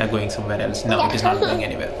the data going somewhere else? No, it is not going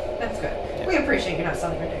anywhere. That's good. Yeah. We appreciate you not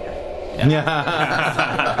selling your data.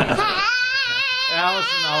 Yeah.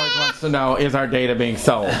 Allison always wants to know, is our data being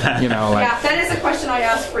sold? Yeah, that is a question I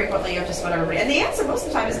ask frequently of just about everybody. And the answer most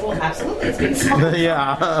of the time is, well, absolutely, it's being sold.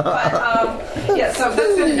 Yeah. But, so that's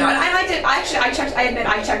good to know. And I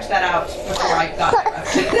checked that out before I got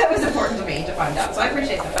there. That was important to me to find out. So I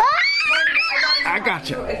appreciate that. I got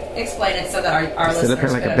you. Explain it so that our listeners sit up here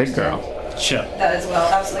like a big girl. Sure. That as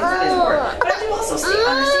well. Absolutely. That is important. But I do also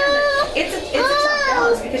understand that it's a tough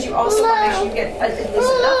balance, because you also want to make sure you get at least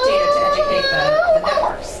enough data to educate the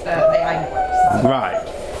networks, the AI networks. Right.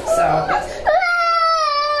 So that's...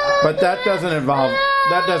 But that doesn't involve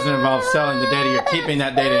selling the data. You're keeping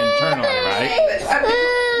that data internally, right?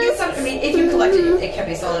 If you collect it, it can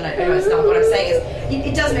be sold, and I know it's not. What I'm saying is,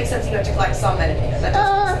 it does make sense you have to collect some metadata. That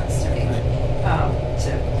does make sense to me.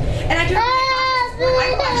 And I do I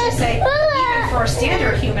will actually say, even for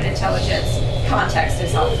standard human intelligence, context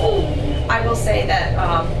is helpful. I will say that,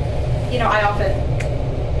 I often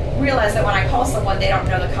realize that when I call someone, they don't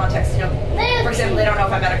know the context. For example, they don't know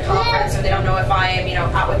if I'm at a conference, or they don't know if I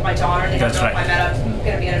am, out with my daughter. They don't know if I'm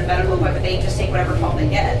going to be at a medical appointment. They just take whatever call they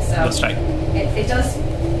get. So that's right. It does.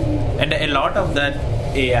 And a lot of that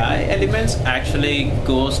AI elements actually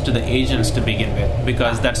goes to the agents to begin with,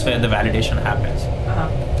 because that's where the validation happens.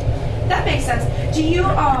 That makes sense. Do you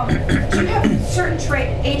have certain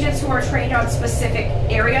agents who are trained on specific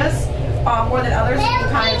areas more than others? You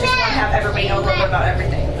kind of just want to have everybody know a little bit about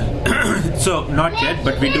everything. So not yet,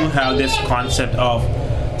 but we do have this concept of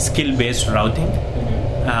skill-based routing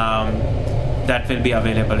that will be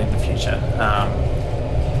available in the future.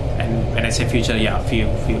 And when I say future, few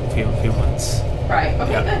months. Right.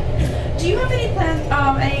 Okay. Good. Do you have any plans?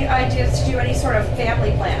 Any ideas to do any sort of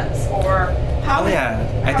family plans, or how? Oh yeah,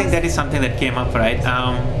 I think that is something that came up, right?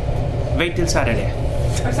 Wait till Saturday.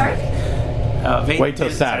 I'm sorry. Wait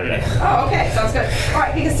till Saturday. Oh, okay, sounds good. All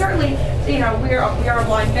right, because certainly, we are a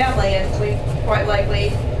blind family, and we quite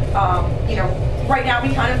likely, right now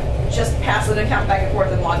we kind of just pass the account back and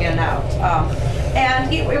forth and log in and out,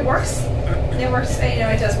 and it works. It works.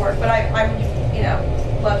 It does work. But I would,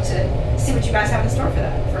 love to see what you guys have in store for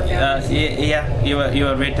that.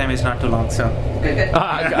 Your wait time is not too long, so. Good.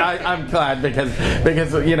 I'm glad because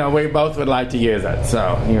we both would like to use it.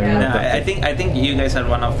 So I think you guys are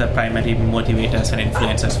one of the primary motivators and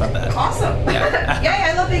influencers for that. Awesome.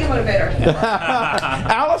 Yeah, I love being a motivator.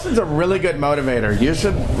 Allison's a really good motivator. You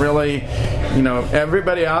should really,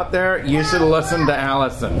 everybody out there, you should listen to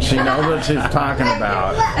Allison. She knows what she's talking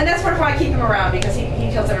about. And that's part of why I keep him around, because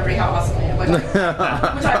he tells everybody how awesome I am, which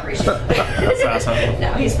I appreciate. That's awesome.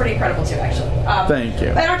 No, he's pretty incredible too, actually. Thank you.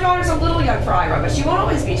 And our daughter's a little young for Ira, but she won't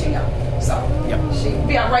always be too young. So,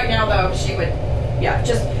 right now though, she would,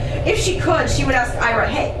 just if she could, she would ask Ira,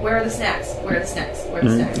 "Hey, where are the snacks? Where are the snacks? Where are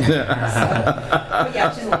the snacks?"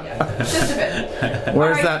 But she's a little young, just a bit.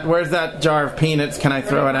 Where's that jar of peanuts? Can I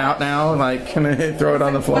throw it out now? Like, can I throw it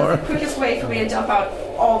on the floor? What's the quickest way for me to dump out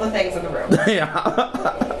all the things in the room?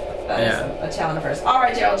 That is a challenge of hers. All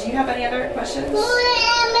right, Gerald, do you have any other questions?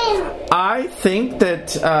 I think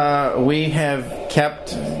that we have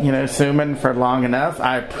kept, Suman for long enough.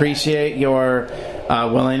 I appreciate your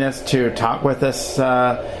willingness to talk with us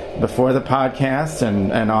before the podcast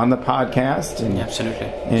and on the podcast. And, absolutely.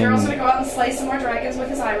 Gerald's going to go out and slay some more dragons with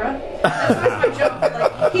his Aira. That's my joke.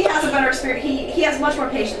 But, he has a better experience. He has much more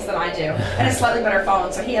patience than I do, and a slightly better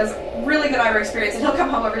phone. So he has really good Aira experience, and he'll come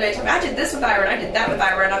home every day and tell me, "I did this with Aira, and I did that with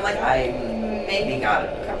Aira," and I'm like, I maybe got a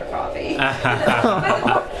cup of coffee.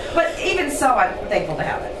 But even so, I'm thankful to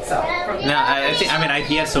have it. So I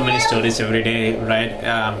hear so many stories every day, right?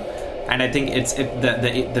 And I think it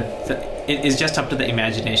is just up to the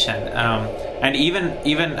imagination. And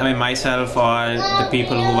even myself or the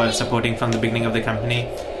people who were supporting from the beginning of the company,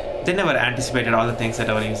 they never anticipated all the things that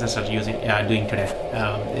our users are doing today.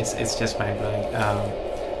 It's just mind blowing.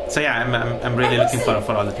 I'm really looking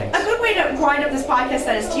for all the things. A good way to wind up this podcast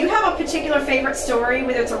then is, do you have a particular favorite story,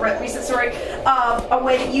 whether it's a recent story, a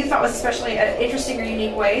way that you thought was especially an interesting or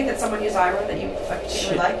unique way that someone used Aira that you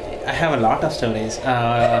particularly like? I have a lot of stories.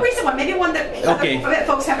 A recent one, maybe one that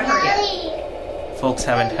folks haven't heard yet. Folks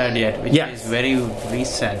haven't heard yet, which is very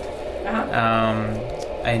recent.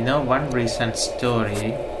 I know one recent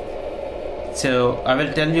story. So I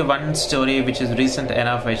will tell you one story which is recent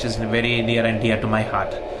enough, which is very near and dear to my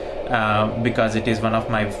heart, because it is one of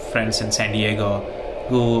my friends in San Diego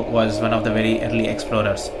who was one of the very early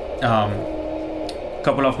explorers.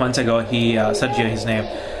 Couple of months ago, Sergio, his name,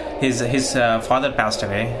 his father passed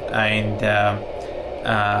away, and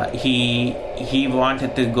he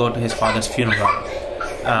wanted to go to his father's funeral.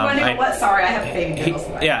 Sorry, I have a baby.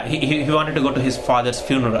 He wanted to go to his father's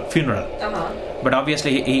funeral. But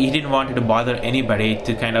obviously he didn't want to bother anybody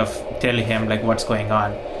to kind of tell him like what's going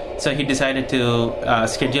on. So he decided to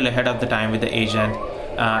schedule ahead of the time with the agent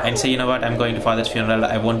and say, what, I'm going to father's funeral.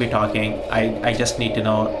 I won't be talking. I just need to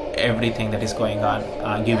know everything that is going on.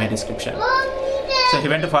 Give me a description. So he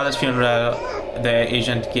went to father's funeral. The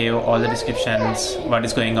agent gave all the descriptions, what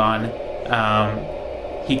is going on.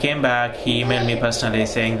 He came back. He emailed me personally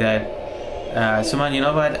saying that, Suman, you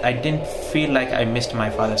know what? I didn't feel like I missed my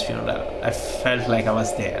father's funeral. I felt like I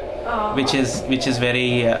was there, which is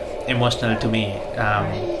very emotional to me.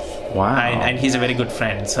 Wow! And he's a very good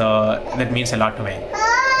friend, so that means a lot to me.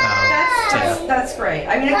 That's great.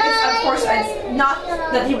 I mean, of course, it's not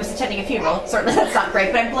that he was attending a funeral. Certainly, that's not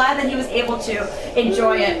great. But I'm glad that he was able to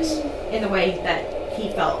enjoy it in the way that he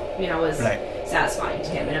felt, was satisfying to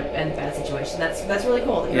him in a bad situation. That's really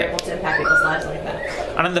cool that you're able to impact people's lives like that.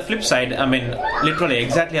 And on the flip side, literally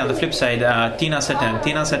exactly on the flip side, Tina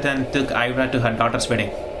Sutton took Aira to her daughter's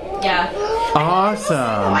wedding. Yeah.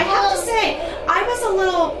 Awesome. I have to say, I was a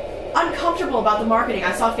little uncomfortable about the marketing.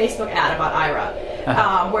 I saw a Facebook ad about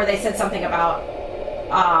Aira, where they said something about,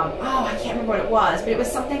 I can't remember what it was, but it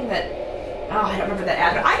was something that, I don't remember that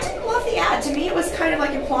ad, but I didn't love the ad. To me, it was kind of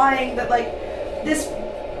like implying that, like, this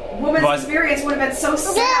woman's experience would have been so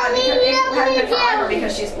sad because it hadn't been for Aira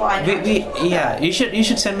because she's blind. You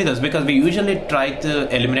should send me those, because we usually try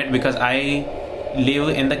to eliminate, because I live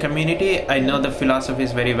in the community. I know the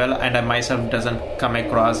philosophies very well, and I myself doesn't come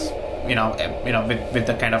across with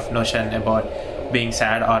the kind of notion about being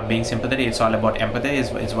sad or being sympathetic. It's all about empathy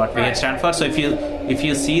is what we stand for. So if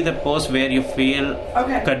you see the post where you feel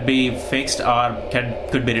could be fixed or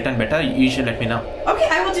could be written better, you should let me know. Okay,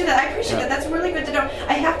 I will do that. I appreciate that. That's really good to know.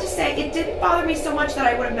 I have to say, it didn't bother me so much that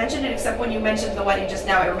I would have mentioned it, except when you mentioned the wedding just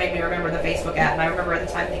now, it made me remember the Facebook ad, and I remember at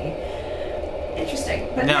the time thinking, interesting.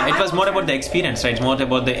 But no, it was more about the experience, right? It's more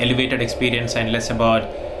about the elevated experience and less about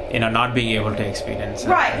not being able to experience.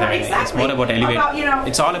 Right, exactly. It's more about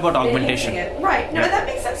it's all about augmentation. Right. No, that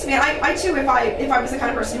makes sense to me. I too, if I was the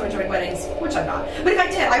kind of person who enjoyed weddings, which I'm not, but if I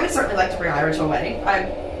did, I would certainly like to bring Aira to a wedding.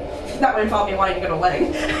 That would involve me wanting to go to a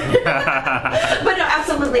wedding. But no,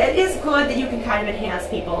 absolutely, it is good that you can kind of enhance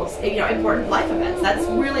people's important life events. That's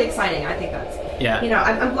really exciting. I think that's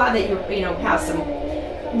I'm glad that you have some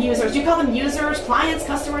users. Do you call them users, clients,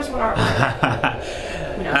 customers? What are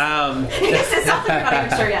who knows? It's something we're not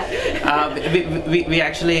even sure yet. we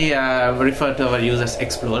actually refer to our users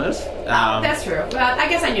explorers. That's true. Well, I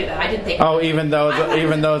guess I knew that. I didn't think. Even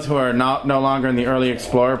those who are no longer in the early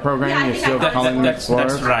explorer program, you're still calling them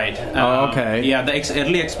explorers. That's right. Okay. Yeah, the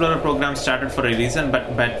early explorer program started for a reason, but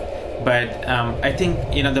I think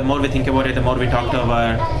the more we think about it, the more we talk to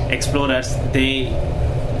our explorers, they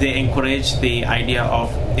encourage the idea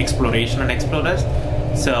of exploration and explorers.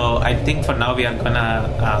 So I think for now we are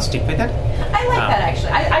gonna stick with it. I like that actually.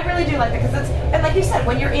 I really do like that because and like you said,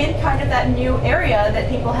 when you're in kind of that new area that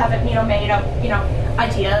people haven't made up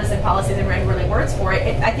ideas and policies and really words for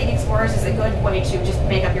it, I think explorers is a good way to just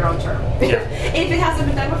make up your own term. Yeah. If it hasn't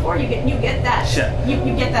been done before, you get that you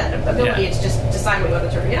get that ability to just decide what the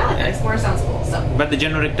term. Explorer sounds cool. So. But the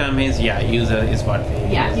generic term is user is what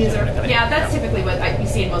we use. User. Yeah, that's typically what you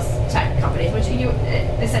see in most tech companies, which you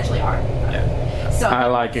essentially are. Yeah. So, I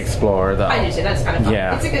like Explorer though. I do too. That's kind of fun.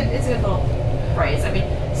 Yeah. It's a good little phrase. I mean,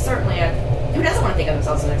 certainly, who doesn't want to think of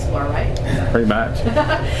themselves as an explorer, right? Pretty much.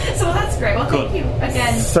 So that's great. Well, cool. Thank you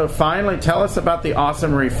again. So finally, tell us about the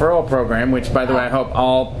awesome referral program, which, by the way, I hope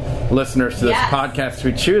all listeners to this podcast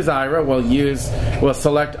who choose Aira will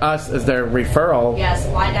select us as their referral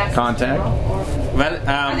Blind Access contact.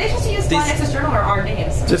 Are they supposed to use Blind Access Journal or our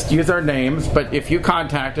names? Just use our names, but if you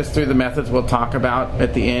contact us through the methods we'll talk about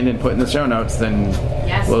at the end and put in the show notes, then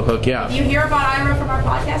we'll hook you up. If you hear about Aira from our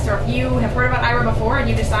podcast, or if you have heard about Aira before and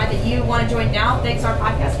you decide that you want to join now thanks to our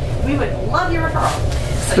podcast, we would love your referral.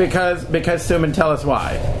 So, because Suman, tell us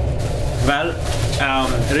why. Well,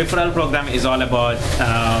 the referral program is all about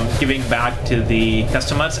giving back to the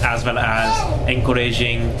customers as well as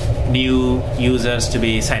encouraging new users to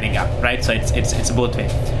be signing up, right? So it's both way.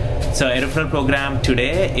 So a referral program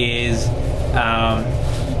today is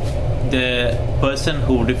the person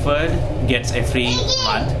who referred gets a free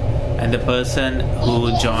month, and the person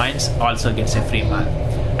who joins also gets a free month.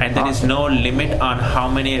 And there is no limit on how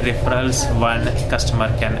many referrals one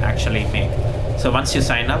customer can actually make. So once you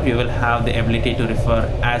sign up, you will have the ability to refer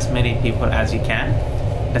as many people as you can.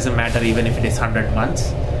 Doesn't matter even if it is 100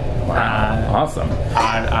 months. Wow. Awesome.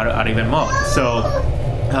 Or even more. So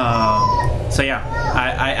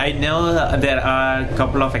I know there are a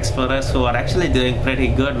couple of explorers who are actually doing pretty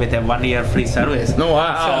good with a 1-year free service.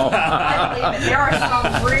 Wow. I believe it. There are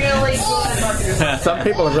some really good marketers. Some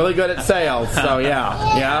people are really good at sales, so yeah.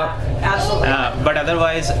 Absolutely. But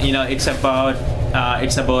otherwise, it's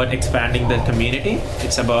about expanding the community.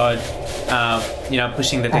 It's about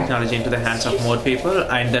pushing the technology into the hands of more people,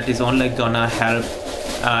 and that is only gonna help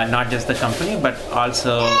not just the company but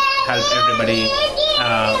also help everybody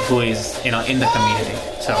who is in the community.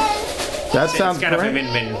 So that sounds it's kind great. of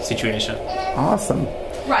a win-win situation. Awesome.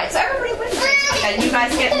 Right. So everybody wins. And you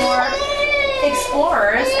guys get more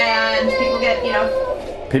explorers, and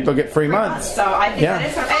people get free months. So I think that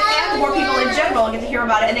is, and more people in general get to hear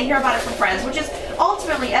about it, and they hear about it from friends, which is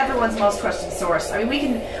ultimately everyone's most trusted source. I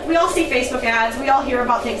mean, we all see Facebook ads, we all hear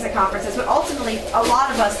about things at conferences, but ultimately a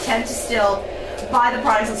lot of us tend to still buy the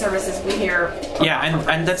products and services we hear.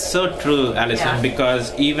 And that's so true, Alison,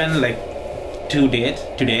 because even like today,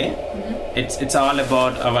 it's all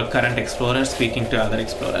about our current explorers speaking to other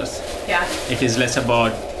explorers. Yeah. It is less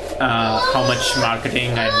about how much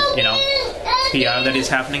marketing and PR that is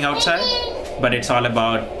happening outside, but it's all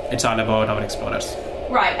about our explorers.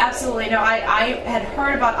 Right, absolutely. No, I had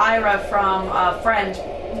heard about Aira from a friend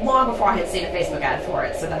long before I had seen a Facebook ad for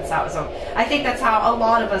it, so that's how. So I think that's how a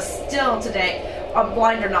lot of us still today,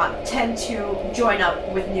 blind or not, tend to join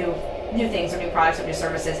up with new things or new products or new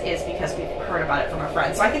services, is because we've heard about it from a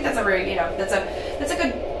friend. So I think that's a very that's a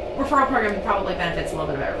good referral program that probably benefits a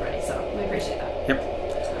little bit of everybody. So we appreciate that. Yep.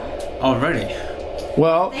 Alrighty.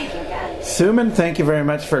 Well, thank you again. Suman, thank you very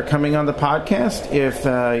much for coming on the podcast. If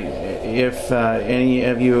any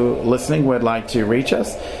of you listening would like to reach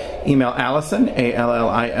us, email Allison,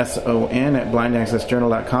 Allison, at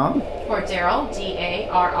blindaccessjournal.com. Or Darrell,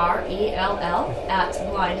 Darrell, at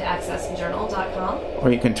blindaccessjournal.com.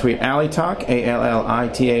 Or you can tweet AlleyTalk,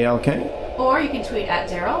 ALLITALK. Or you can tweet at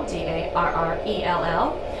Darrell,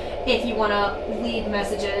 Darrell. If you want to leave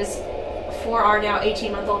messages for our now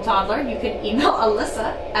 18-month-old toddler, you can email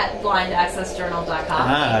Alyssa at blindaccessjournal.com.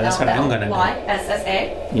 That's what I'm going to do.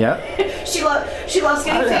 YSSA. Yep. She loves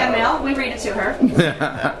getting fan mail. We read it to her.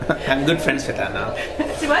 I'm good friends with her now.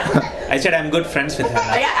 See what? I said I'm good friends with her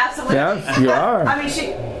now. Yeah, absolutely. Yes, you are. I mean,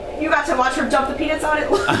 you got to watch her dump the peanuts on it.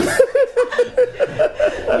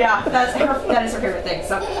 Yeah, that is her favorite thing.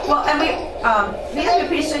 So, well, and we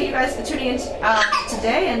appreciate you guys tuning in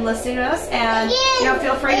today and listening to us. And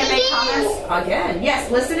feel free to make comments again. Yes,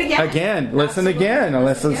 listen again. Listen again.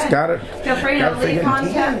 Alyssa's got it. Feel free to leave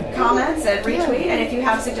comments and retweet. And if you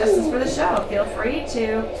have suggestions for the show, feel free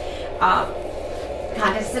to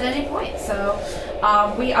contact us at any point. So,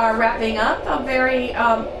 we are wrapping up a very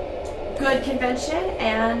good convention,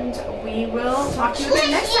 and we will talk to you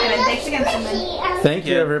again next time. And thanks again, Suman. Thank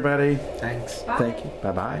you, everybody. Thanks. Bye. Thank you.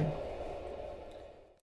 Bye-bye.